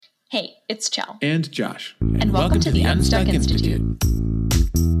Hey, it's Chell. And Josh. And welcome to the Unstuck Institute.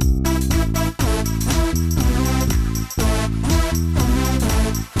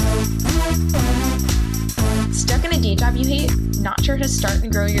 Stuck in a day job you hate? Not sure how to start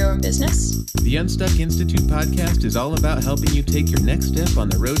and grow your own business? The Unstuck Institute podcast is all about helping you take your next step on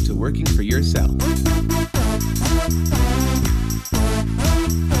the road to working for yourself.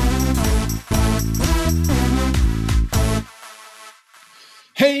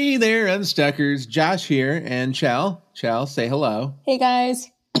 Hey there, Unstuckers. Josh here, and Chell. Chell, say hello. Hey, guys.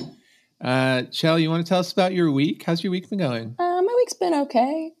 Chell, you want to tell us about your week? How's your week been going? My week's been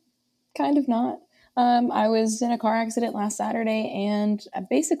okay. Kind of not. I was in a car accident last Saturday, and I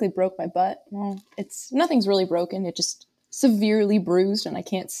basically broke my butt. Well, nothing's really broken. It just severely bruised, and I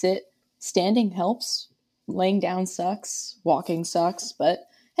can't sit. Standing helps. Laying down sucks. Walking sucks. But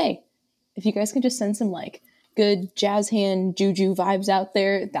hey, if you guys can just send some, good jazz hand juju vibes out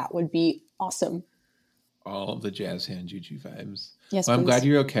there, that would be awesome. All the jazz hand juju vibes. Yes, well, I'm please. glad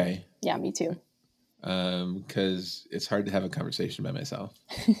you're okay. Yeah, me too. Because it's hard to have a conversation by myself.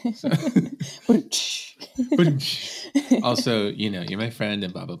 So. Also, you're my friend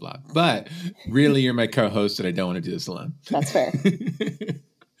and blah, blah, blah. But really, you're my co-host and I don't want to do this alone. That's fair.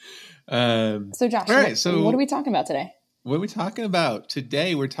 So Josh, all right, what are we talking about today? What are we talking about?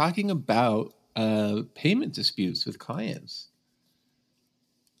 Today, we're talking about payment disputes with clients.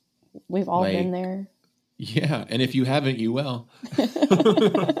 We've all been there. Yeah, and if you haven't, you will.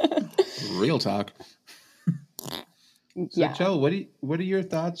 Real talk. So, yeah. Chell, what are your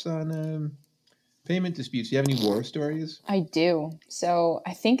thoughts on payment disputes? Do you have any war stories? I do. So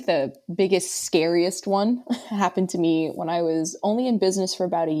I think the biggest, scariest one happened to me when I was only in business for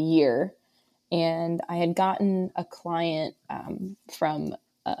about a year, and I had gotten a client from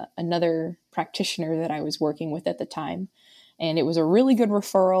another practitioner that I was working with at the time, and it was a really good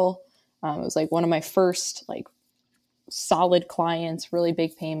referral. It was one of my first solid clients, really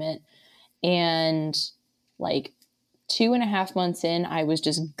big payment. And 2.5 months in, I was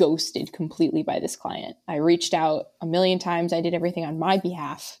just ghosted completely by this client. I reached out a million times. I did everything on my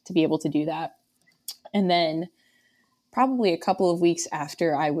behalf to be able to do that. And then probably a couple of weeks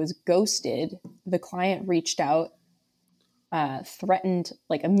after I was ghosted, the client reached out,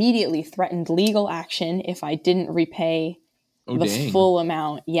 immediately threatened legal action if I didn't repay full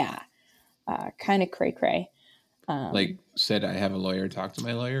amount. Yeah. Kind of cray-cray. Said I have a lawyer, talk to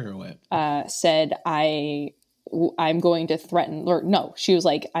my lawyer, or what? Said I'm going to threaten, or no, she was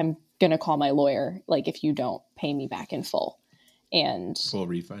like, I'm going to call my lawyer, if you don't pay me back in full. And full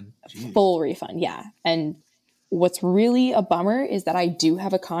refund? Jeez. Full refund, yeah. And what's really a bummer is that I do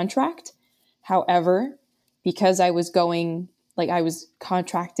have a contract. However, because I was I was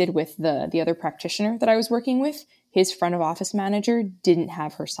contracted with the other practitioner that I was working with, his front of office manager didn't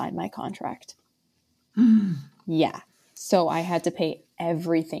have her sign my contract. Yeah. So I had to pay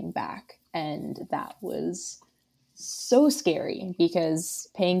everything back. And that was so scary because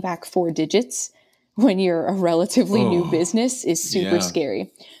paying back 4 digits when you're a relatively new business is super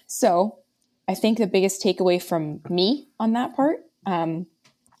scary. So I think the biggest takeaway from me on that part, or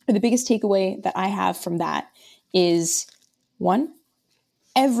the biggest takeaway that I have from that is, one,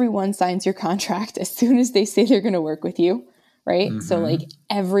 everyone signs your contract as soon as they say they're going to work with you, right? Mm-hmm. So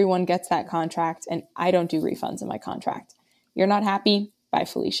everyone gets that contract, and I don't do refunds in my contract. You're not happy? Bye,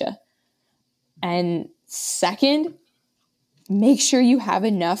 Felicia. And second, make sure you have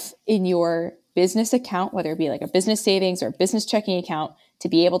enough in your business account, whether it be a business savings or a business checking account, to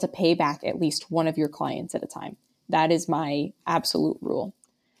be able to pay back at least one of your clients at a time. That is my absolute rule.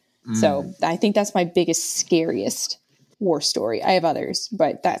 So I think that's my biggest, scariest war story. I have others,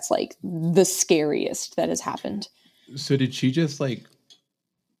 but that's the scariest that has happened. So did she just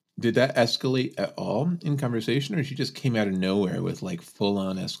did that escalate at all in conversation, or she just came out of nowhere with full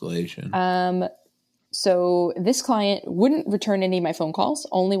on escalation? So this client wouldn't return any of my phone calls,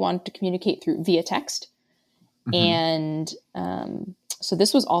 only wanted to communicate via text. Mm-hmm. And so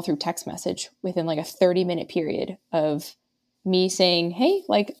this was all through text message within a 30-minute period of me saying, hey,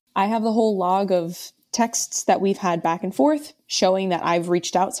 I have the whole log of texts that we've had back and forth showing that I've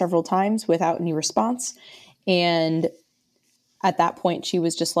reached out several times without any response. And at that point, she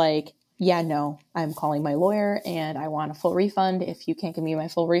was just yeah, no, I'm calling my lawyer and I want a full refund. If you can't give me my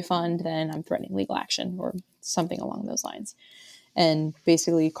full refund, then I'm threatening legal action or something along those lines. And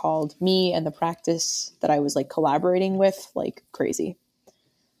basically called me and the practice that I was collaborating with crazy.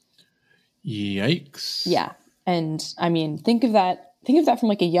 Yikes. Yeah. And I mean, think of that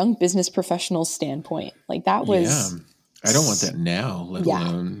from a young business professional standpoint. That was... Yeah. I don't want that now, let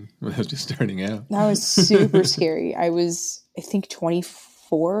alone when I was just starting out. That was super scary. I was, I think, 24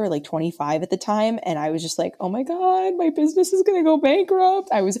 24 or like 25 at the time. And I was just like, oh my God, my business is going to go bankrupt.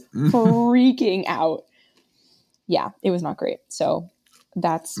 I was freaking out. Yeah, it was not great. So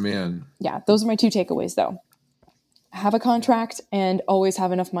that's, those are my 2 takeaways though. Have a contract and always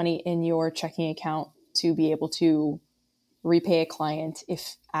have enough money in your checking account to be able to repay a client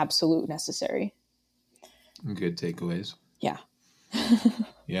if absolute necessary. Good takeaways. Yeah.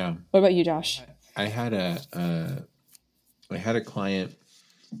 Yeah. What about you, Josh? I had a client,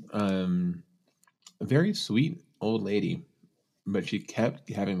 a very sweet old lady, but she kept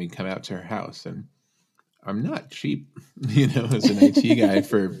having me come out to her house, and I'm not cheap, as an IT guy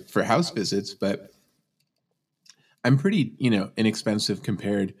for house visits, but I'm pretty, inexpensive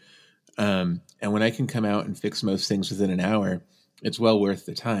compared. And when I can come out and fix most things within an hour, it's well worth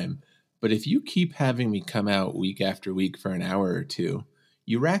the time. But if you keep having me come out week after week for an hour or two,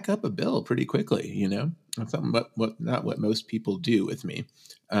 you rack up a bill pretty quickly, That's something not what most people do with me.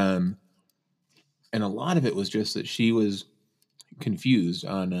 And a lot of it was just that she was confused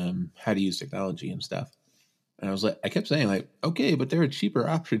on how to use technology and stuff. And I kept saying okay, but there are cheaper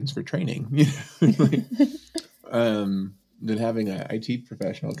options for training, than having an IT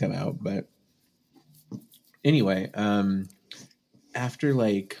professional come out. But anyway, after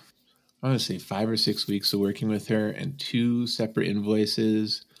I want to say 5 or 6 weeks of working with her and 2 separate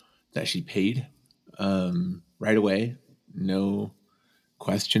invoices that she paid right away, no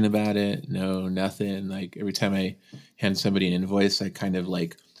question about it, no nothing. Every time I hand somebody an invoice, I kind of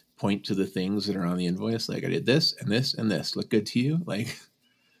point to the things that are on the invoice. I did this and this and this. Look good to you?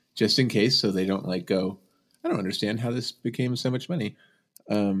 Just in case, so they don't go, I don't understand how this became so much money.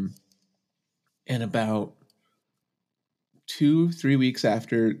 And about 2-3 weeks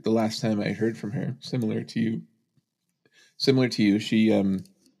after the last time I heard from her, similar to you, she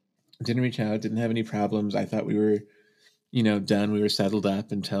didn't reach out, didn't have any problems. I thought we were, done. We were settled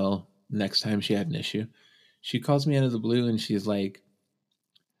up until next time she had an issue. She calls me out of the blue and she's like,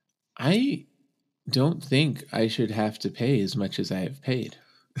 I don't think I should have to pay as much as I have paid.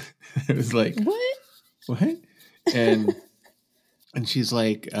 I was like, what? And she's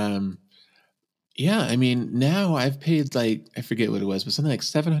like, yeah, I mean, now I've paid I forget what it was, but something like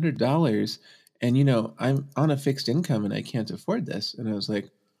 $700. And, I'm on a fixed income and I can't afford this. And I was like,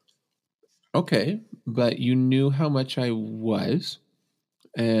 okay, but you knew how much I was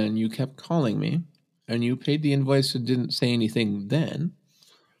and you kept calling me and you paid the invoice and didn't say anything then.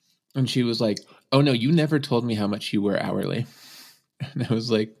 And she was like, oh no, you never told me how much you were hourly. And I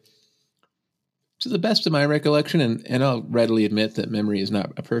was like, to the best of my recollection, and I'll readily admit that memory is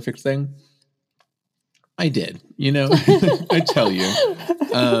not a perfect thing, I did, I tell you,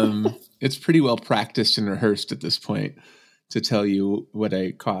 it's pretty well practiced and rehearsed at this point to tell you what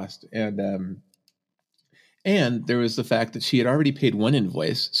I cost. And there was the fact that she had already paid 1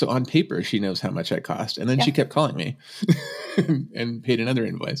 invoice. So on paper, she knows how much I cost. And then she kept calling me and paid another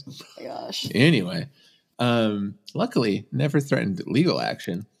invoice. Oh my gosh. Anyway, luckily never threatened legal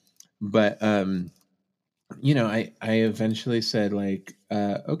action, but, I eventually said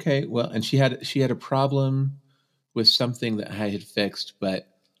okay, well, and she had a problem with something that I had fixed, but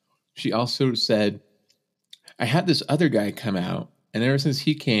she also said, I had this other guy come out and ever since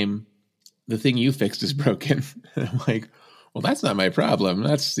he came, the thing you fixed is broken. And I'm like, well, that's not my problem.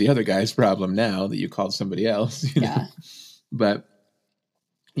 That's the other guy's problem now that you called somebody else. Yeah. But,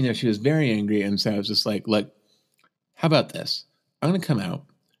 she was very angry. And so I was just like, look, how about this? I'm going to come out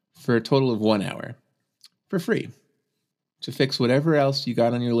for a total of 1 hour for free to fix whatever else you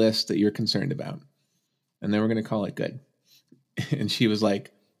got on your list that you're concerned about. And then we're going to call it good. And she was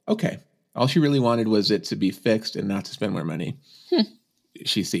like, okay. All she really wanted was it to be fixed and not to spend more money.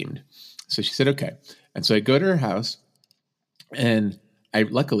 She seemed. So she said, okay. And so I go to her house and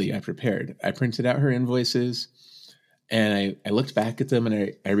luckily I prepared. I printed out her invoices and I looked back at them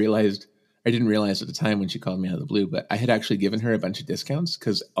and I realized, I didn't realize at the time when she called me out of the blue, but I had actually given her a bunch of discounts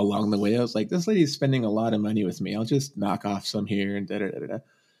because along the way I was like, this lady's spending a lot of money with me. I'll just knock off some here and da-da-da-da-da.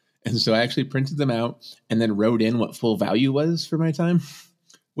 And so I actually printed them out and then wrote in what full value was for my time,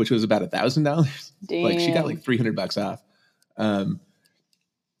 which was about $1,000. Damn. She got $300 off.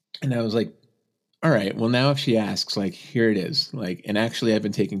 And I was like, all right, well now if she asks, here it is. And actually I've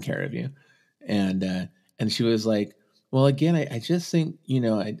been taking care of you. And she was like, well, again, I just think,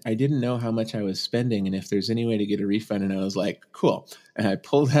 I didn't know how much I was spending and if there's any way to get a refund. And I was like, cool. And I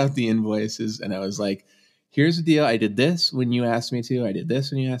pulled out the invoices and I was like, here's the deal. I did this when you asked me to. I did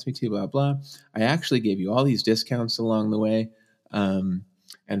this when you asked me to, blah, blah. I actually gave you all these discounts along the way. And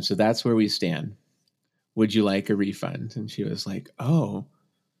so that's where we stand. Would you like a refund? And she was like, oh,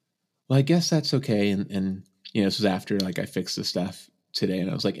 well, I guess that's okay. And this was after I fixed the stuff today. And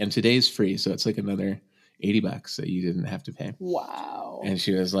I was like, and today's free. So it's like another $80 that you didn't have to pay. Wow. And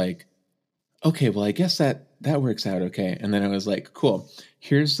she was like, okay, well, I guess that works out. Okay. And then I was like, cool.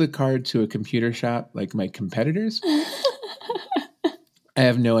 Here's the card to a computer shop, like my competitors. I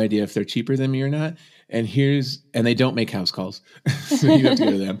have no idea if they're cheaper than me or not. And they don't make house calls. So you have to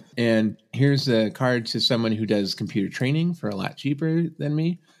go to them. And here's a card to someone who does computer training for a lot cheaper than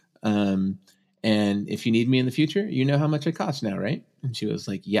me. And if you need me in the future, you know how much it costs now, right? And she was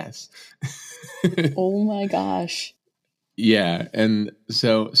like, yes. Oh my gosh. Yeah. And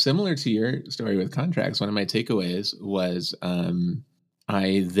so similar to your story with contracts, one of my takeaways was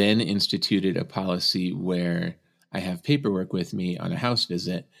I then instituted a policy where I have paperwork with me on a house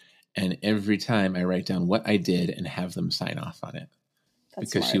visit. And every time I write down what I did and have them sign off on it. That's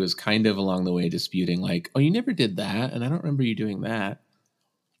because smart. she was kind of along the way disputing like, oh, you never did that. And I don't remember you doing that.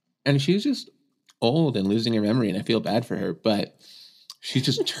 And she was just old and losing her memory. And I feel bad for her, but she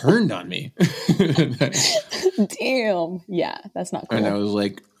just turned on me. Damn. Yeah, that's not cool. And I was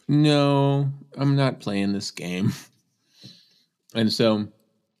like, no, I'm not playing this game. And so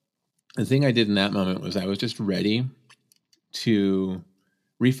the thing I did in that moment was I was just ready to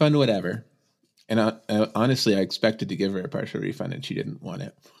refund whatever. And honestly, I expected to give her a partial refund and she didn't want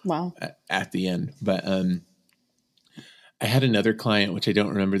it. Wow. At the end. But I had another client, which I don't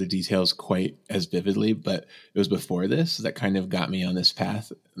remember the details quite as vividly, but it was before this that kind of got me on this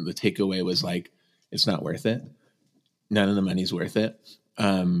path. The takeaway was like, it's not worth it. None of the money's worth it.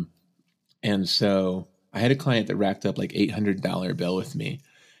 And so I had a client that racked up like $800 bill with me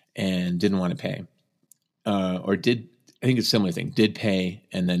and didn't want to pay. I think it's a similar thing, did pay.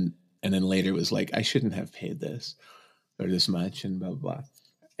 And then later was like, I shouldn't have paid this or this much and blah, blah, blah.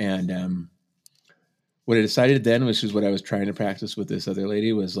 And what I decided then, which is what I was trying to practice with this other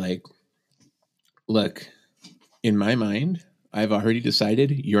lady, was like, look, in my mind, I've already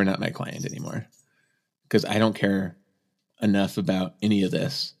decided you're not my client anymore because I don't care enough about any of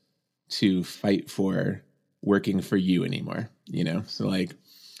this to fight for working for you anymore, you know? So like,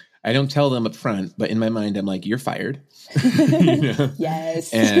 I don't tell them up front, but in my mind, I'm like, you're fired. You know?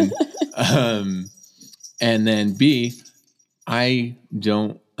 Yes. And then B, I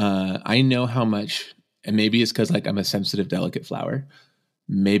know how much, and maybe it's because like I'm a sensitive, delicate flower.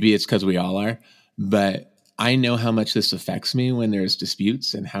 Maybe it's because we all are, but I know how much this affects me when there's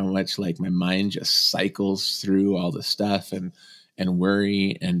disputes and how much like my mind just cycles through all the stuff and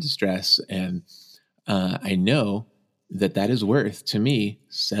worry and distress. And I know that is worth to me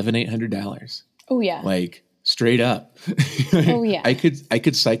 $700-800. Oh yeah. Like straight up. Oh yeah. I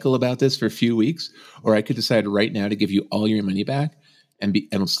could cycle about this for a few weeks, or I could decide right now to give you all your money back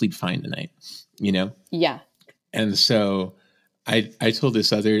and sleep fine tonight, you know? Yeah. And so I told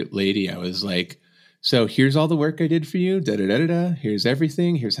this other lady, I was like, so here's all the work I did for you, da-da-da-da-da. Here's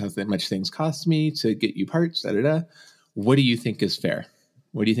everything. Here's how much things cost me to get you parts, da-da-da. What do you think is fair?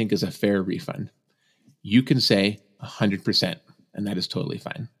 What do you think is a fair refund? You can say 100%, and that is totally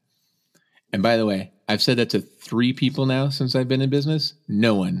fine. And by the way, I've said that to 3 people now since I've been in business.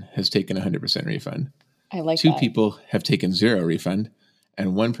 No one has taken 100% refund. I like 2 that. people have taken 0 refund,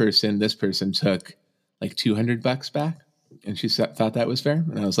 and this person took like $200 back, and she thought that was fair.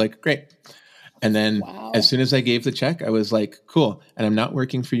 And I was like, great. And then As soon as I gave the check, I was like, cool. And I'm not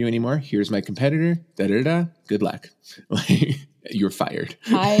working for you anymore. Here's my competitor. Da-da-da. Good luck. You're fired.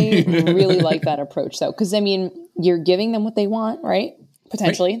 I really like that approach though. Cause I mean, you're giving them what they want, right?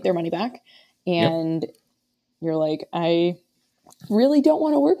 Potentially their money back. And you're like, I really don't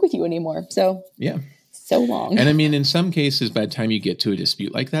want to work with you anymore. So yeah. So long. And I mean, in some cases, by the time you get to a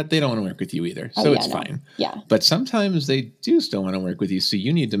dispute like that, they don't want to work with you either. So it's fine. Yeah. But sometimes they do still want to work with you. So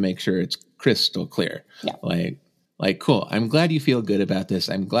you need to make sure it's crystal clear. Yeah. Like, cool. I'm glad you feel good about this.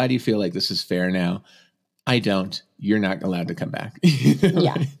 I'm glad you feel like this is fair now. I don't. You're not allowed to come back.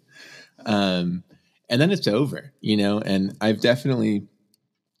 Yeah. And then it's over, you know? And I've definitely,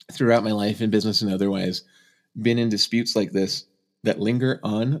 throughout my life in business and otherwise, been in disputes like this that linger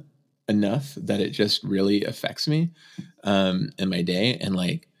on enough that it just really affects me in my day. And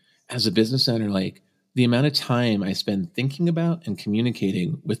like, as a business owner, like the amount of time I spend thinking about and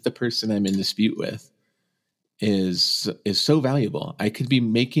communicating with the person I'm in dispute with is so valuable. I could be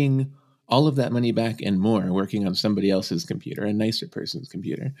making all of that money back and more working on somebody else's computer, a nicer person's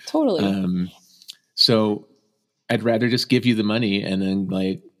computer. Totally. So I'd rather just give you the money and then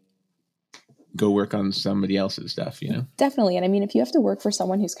like go work on somebody else's stuff, you know? Definitely. And I mean, if you have to work for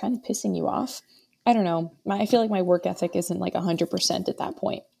someone who's kind of pissing you off, I don't know. I feel like my work ethic isn't like 100% at that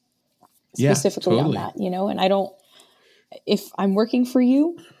point. Specifically on that, you know? And if I'm working for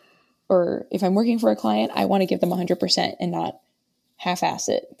you or if I'm working for a client, I want to give them 100% and not half-ass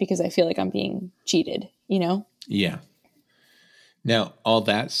it because I feel like I'm being cheated, you know? Yeah. Now, all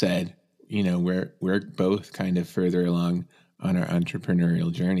that said, you know, we're both kind of further along on our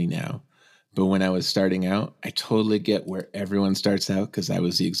entrepreneurial journey now. But when I was starting out, I totally get where everyone starts out because I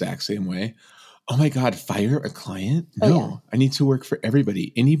was the exact same way. Oh my God, fire a client? No, Oh, yeah. I need to work for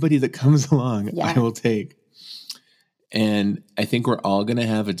everybody. Anybody that comes along, Yeah. I will take. And I think we're all going to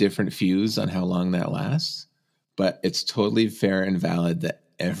have a different fuse on how long that lasts. But it's totally fair and valid that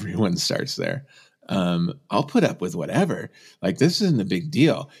everyone starts there. I'll put up with whatever. Like, this isn't a big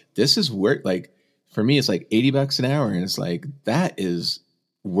deal. This is worth, like, for me, it's like $80 an hour. And it's like, that is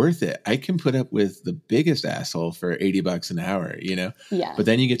worth it. I can put up with the biggest asshole for $80 an hour, you know? Yeah. But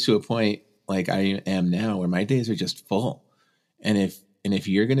then you get to a point like I am now where my days are just full. And if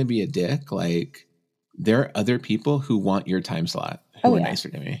you're going to be a dick, like, there are other people who want your time slot who are nicer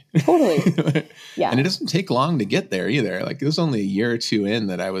to me. Totally. Yeah. And it doesn't take long to get there either. Like, it was only a year or two in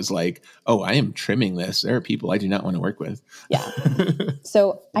that I was like, oh, I am trimming this. There are people I do not want to work with. Yeah.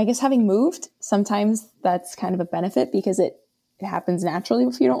 So I guess having moved, sometimes that's kind of a benefit because it happens naturally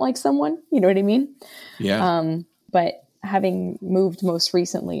if you don't like someone. You know what I mean? Yeah. But having moved most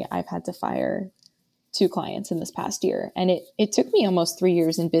recently, I've had to fire 2 clients in this past year. And it took me almost 3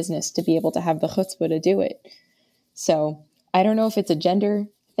 years in business to be able to have the chutzpah to do it. So I don't know if it's a gender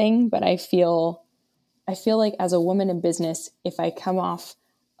thing, but I feel like as a woman in business, if I come off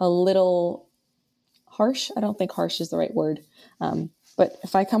a little harsh, I don't think harsh is the right word. But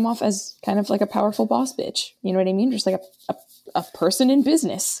if I come off as kind of like a powerful boss bitch, you know what I mean? Just like a person in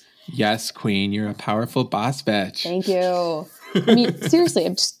business. Yes, queen, you're a powerful boss bitch. Thank you. I mean, seriously,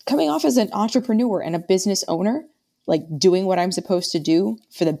 I'm just coming off as an entrepreneur and a business owner, like doing what I'm supposed to do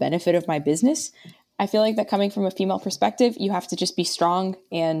for the benefit of my business. I feel like that coming from a female perspective, you have to just be strong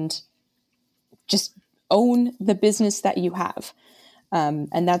and just own the business that you have.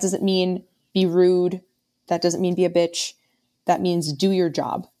 And that doesn't mean be rude. That doesn't mean be a bitch. That means do your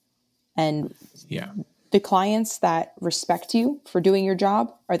job. And yeah, the clients that respect you for doing your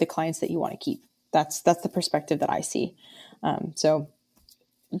job are the clients that you want to keep. That's the perspective that I see. So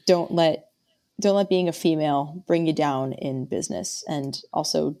don't let being a female bring you down in business, and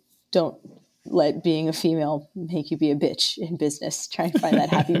also don't let being a female make you be a bitch in business. Try and find that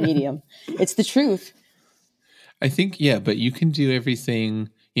happy medium. It's the truth. I think, yeah, but you can do everything,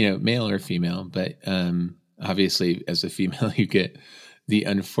 you know, male or female, but obviously as a female, you get the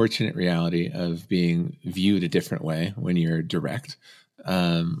unfortunate reality of being viewed a different way when you're direct,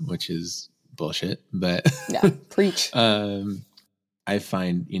 which is bullshit. But yeah, preach. I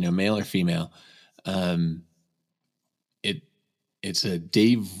find, you know, male or female, it's a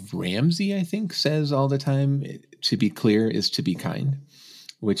Dave Ramsey, I think, says all the time, to be clear is to be kind,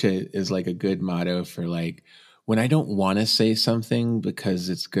 which is like a good motto for, like, when I don't want to say something because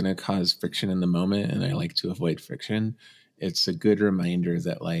it's going to cause friction in the moment and I like to avoid friction, it's a good reminder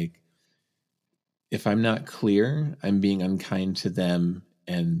that, like, if I'm not clear, I'm being unkind to them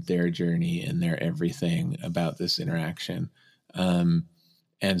and their journey and their everything about this interaction.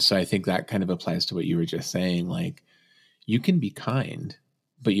 And so I think that kind of applies to what you were just saying. Like, you can be kind,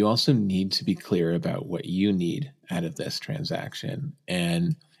 but you also need to be clear about what you need out of this transaction.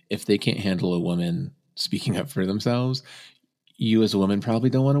 And if they can't handle a woman speaking up for themselves, you as a woman probably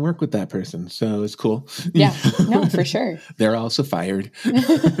don't want to work with that person. So it's cool. Yeah, no, for sure. They're also fired.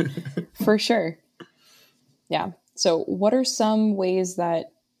 For sure. Yeah. So what are some ways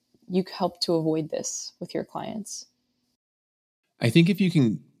that you help to avoid this with your clients? I think if you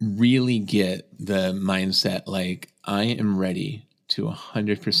can really get the mindset, like, I am ready to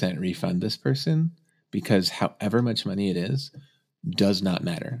 100% refund this person because however much money it is does not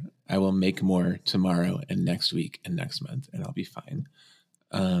matter. I will make more tomorrow and next week and next month, and I'll be fine.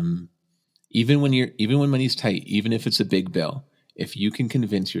 Even when money's tight, even if it's a big bill, if you can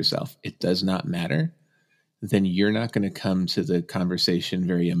convince yourself it does not matter, then you're not going to come to the conversation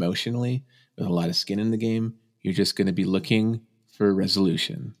very emotionally with a lot of skin in the game. You're just going to be looking for a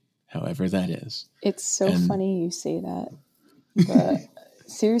resolution, however that is. It's so funny you say that. But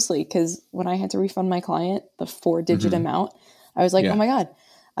seriously, because when I had to refund my client the 4-digit amount, I was like, oh my God,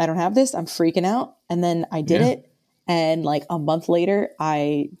 I don't have this. I'm freaking out. And then I did it. And like a month later,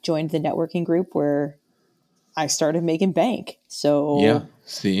 I joined the networking group where I started making bank. So yeah,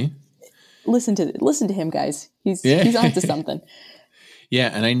 see, listen to him, guys. He's onto something. Yeah,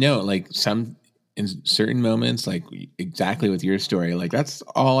 and I know, like, in certain moments, like exactly with your story, like, that's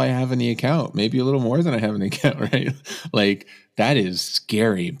all I have in the account, maybe a little more than I have in the account, right? Like, that is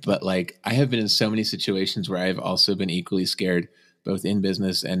scary. But like, I have been in so many situations where I've also been equally scared, both in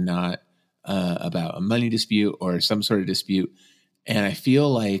business and not, about a money dispute or some sort of dispute. And I feel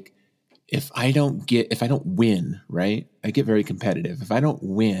like if I don't win, right? I get very competitive. If I don't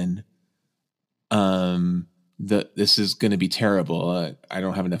win, this is going to be terrible. I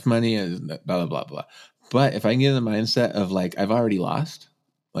don't have enough money, blah, blah, blah, blah. But if I can get in the mindset of like, I've already lost,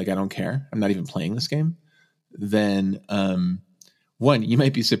 like, I don't care, I'm not even playing this game, then, one, you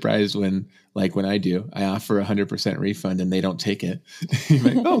might be surprised when I offer 100% refund and they don't take it. You're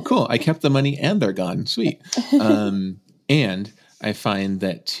like, oh, cool. I kept the money and they're gone. Sweet. And I find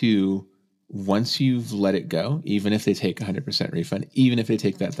that too, once you've let it go, even if they take 100% refund, even if they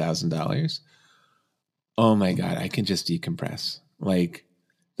take that $1,000, oh my God, I can just decompress. Like,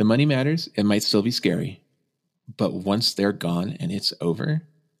 the money matters. It might still be scary, but once they're gone and it's over,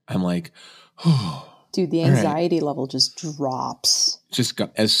 I'm like, oh, dude, the anxiety level just drops.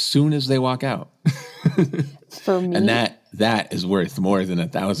 As soon as they walk out. For me. And that is worth more than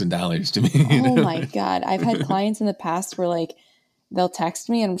 $1,000 to me. Oh my God. I've had clients in the past where like, they'll text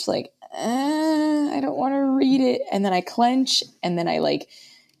me and I'm just like, I don't want to read it. And then I clench and then I like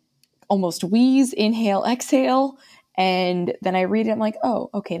almost wheeze, inhale, exhale. And then I read it. I'm like, oh,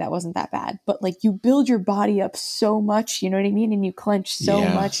 okay, that wasn't that bad. But like, you build your body up so much, you know what I mean? And you clench so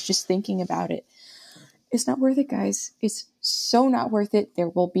much just thinking about it. It's not worth it, guys. It's so not worth it. There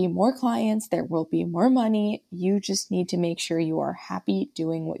will be more clients. There will be more money. You just need to make sure you are happy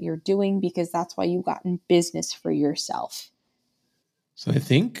doing what you're doing, because that's why you got in business for yourself. So I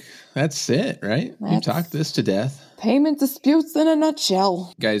think that's it, right? We've talked this to death. Payment disputes in a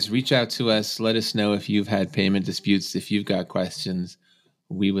nutshell. Guys, reach out to us. Let us know if you've had payment disputes. If you've got questions,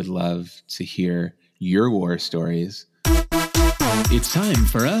 we would love to hear your war stories. It's time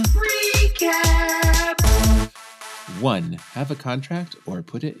for a recap. 1, have a contract or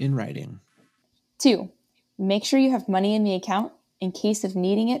put it in writing. 2, make sure you have money in the account in case of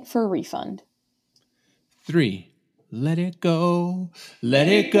needing it for a refund. 3, let it go. Let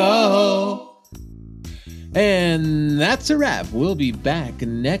it go. And that's a wrap. We'll be back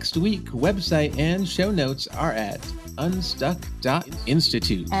next week. Website and show notes are at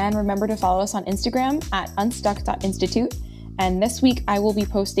unstuck.institute. And remember to follow us on Instagram at unstuck.institute. And this week I will be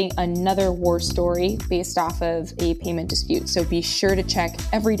posting another war story based off of a payment dispute. So be sure to check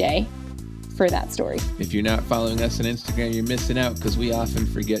every day for that story. If you're not following us on Instagram, you're missing out, because we often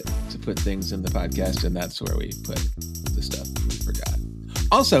forget to put things in the podcast, and that's where we put the stuff we forgot.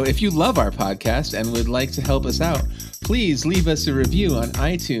 Also, if you love our podcast and would like to help us out, please leave us a review on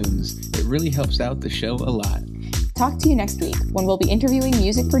iTunes. It really helps out the show a lot. Talk to you next week when we'll be interviewing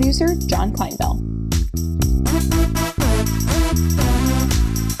music producer John Kleinbell.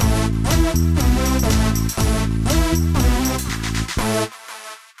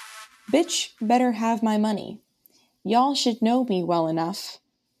 Bitch better have my money. Y'all should know me well enough.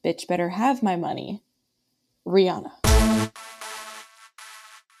 Bitch better have my money. Rihanna.